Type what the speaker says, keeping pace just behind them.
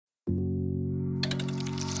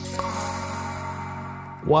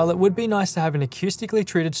While it would be nice to have an acoustically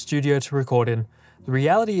treated studio to record in, the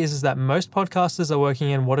reality is that most podcasters are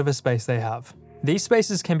working in whatever space they have. These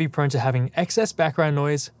spaces can be prone to having excess background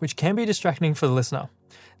noise, which can be distracting for the listener.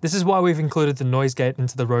 This is why we've included the noise gate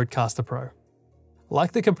into the RØDECaster Pro.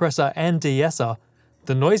 Like the compressor and de-esser,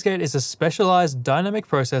 the noise gate is a specialized dynamic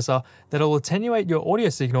processor that will attenuate your audio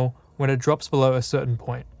signal when it drops below a certain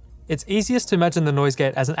point. It's easiest to imagine the noise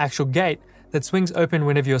gate as an actual gate that swings open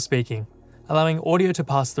whenever you're speaking, allowing audio to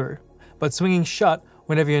pass through, but swinging shut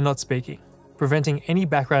whenever you're not speaking, preventing any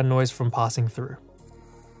background noise from passing through.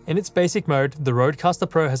 In its basic mode, the RØDECaster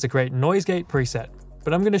Pro has a great noise gate preset,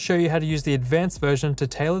 but I'm going to show you how to use the advanced version to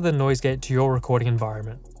tailor the noise gate to your recording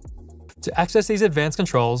environment. To access these advanced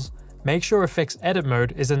controls, make sure Effects Edit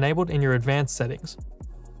mode is enabled in your advanced settings.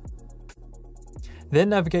 Then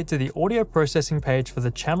navigate to the audio processing page for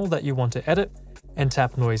the channel that you want to edit and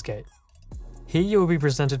tap Noise Gate. Here you will be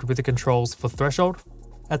presented with the controls for threshold,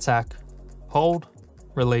 attack, hold,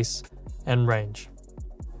 release, and range.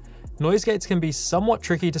 Noise gates can be somewhat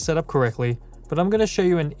tricky to set up correctly, but I'm going to show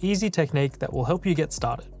you an easy technique that will help you get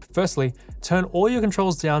started. Firstly, turn all your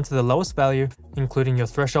controls down to the lowest value, including your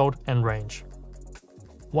threshold and range.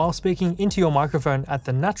 While speaking into your microphone at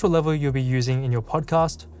the natural level you'll be using in your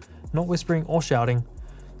podcast, not whispering or shouting,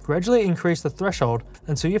 gradually increase the threshold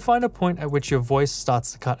until you find a point at which your voice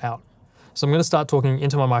starts to cut out. So I'm going to start talking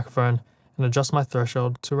into my microphone and adjust my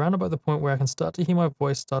threshold to around about the point where I can start to hear my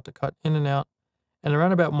voice start to cut in and out, and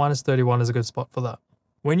around about -31 is a good spot for that.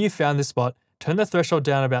 When you've found this spot, turn the threshold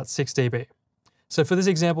down about 6 dB. So for this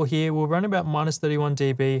example here, we'll run about -31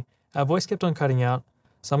 dB. Our voice kept on cutting out,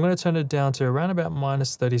 so I'm going to turn it down to around about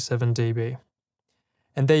 -37 dB.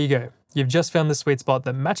 And there you go. You've just found the sweet spot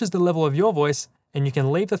that matches the level of your voice, and you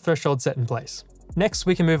can leave the threshold set in place. Next,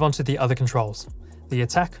 we can move on to the other controls, the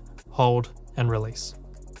attack, hold, and release.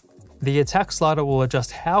 The attack slider will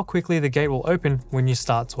adjust how quickly the gate will open when you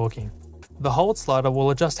start talking. The hold slider will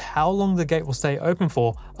adjust how long the gate will stay open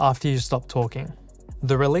for after you stop talking.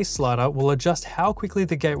 The release slider will adjust how quickly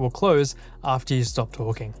the gate will close after you stop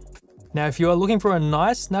talking. Now, if you are looking for a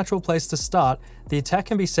nice natural place to start, the attack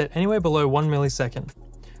can be set anywhere below 1 millisecond,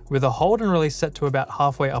 with a hold and release set to about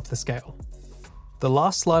halfway up the scale. The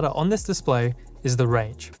last slider on this display is the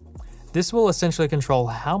range. This will essentially control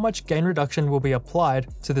how much gain reduction will be applied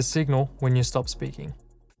to the signal when you stop speaking.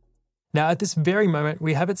 Now, at this very moment,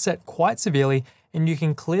 we have it set quite severely, and you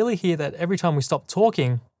can clearly hear that every time we stop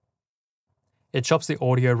talking, it chops the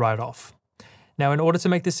audio right off. Now, in order to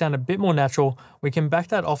make this sound a bit more natural, we can back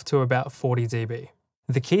that off to about 40 dB.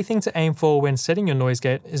 The key thing to aim for when setting your noise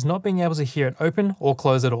gate is not being able to hear it open or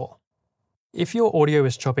close at all. If your audio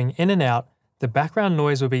is chopping in and out, the background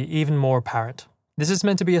noise will be even more apparent. This is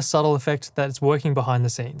meant to be a subtle effect that is working behind the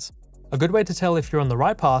scenes. A good way to tell if you're on the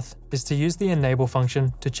right path is to use the enable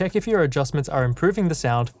function to check if your adjustments are improving the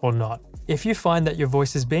sound or not. If you find that your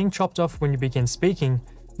voice is being chopped off when you begin speaking,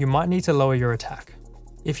 you might need to lower your attack.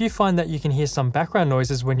 If you find that you can hear some background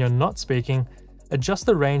noises when you're not speaking, adjust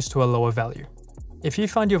the range to a lower value. If you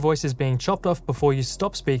find your voice is being chopped off before you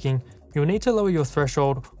stop speaking, you'll need to lower your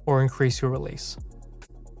threshold or increase your release.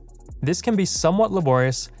 This can be somewhat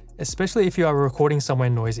laborious, especially if you are recording somewhere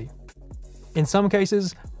noisy. In some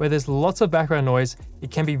cases, where there's lots of background noise,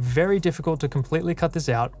 it can be very difficult to completely cut this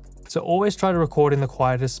out, so always try to record in the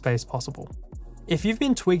quietest space possible. If you've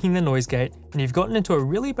been tweaking the noise gate and you've gotten into a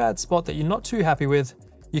really bad spot that you're not too happy with,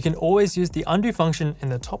 you can always use the undo function in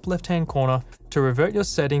the top left-hand corner to revert your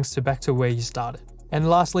settings to back to where you started. And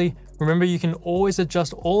lastly, remember you can always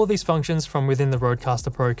adjust all of these functions from within the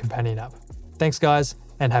RØDECaster Pro companion app. Thanks guys,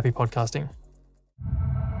 and happy podcasting.